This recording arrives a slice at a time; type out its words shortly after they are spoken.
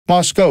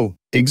Moscow,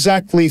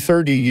 exactly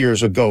 30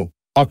 years ago,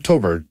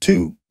 October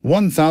 2,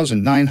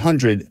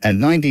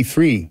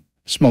 1993,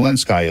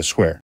 Smolenskaya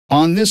Square.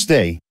 On this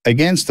day,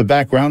 against the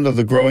background of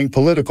the growing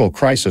political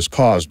crisis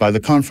caused by the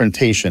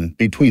confrontation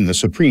between the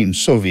Supreme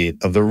Soviet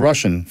of the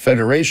Russian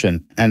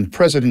Federation and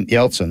President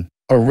Yeltsin,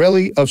 a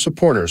rally of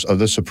supporters of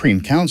the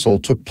Supreme Council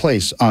took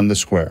place on the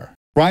square.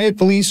 Riot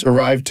police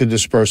arrived to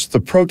disperse the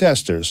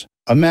protesters.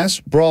 A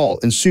mass brawl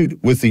ensued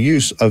with the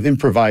use of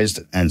improvised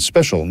and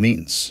special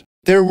means.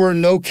 There were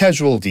no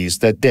casualties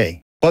that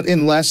day, but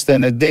in less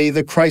than a day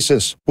the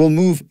crisis will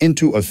move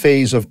into a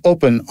phase of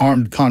open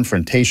armed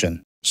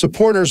confrontation.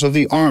 Supporters of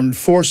the armed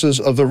forces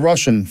of the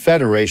Russian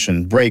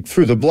Federation break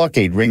through the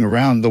blockade ring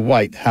around the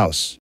White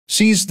House,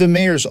 seize the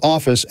mayor's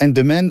office and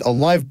demand a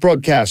live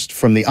broadcast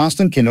from the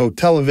Ostankino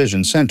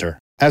television center.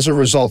 As a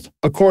result,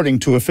 according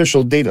to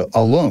official data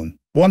alone,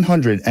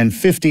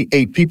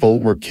 158 people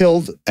were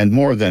killed and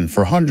more than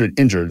 400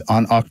 injured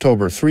on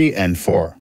October 3 and 4.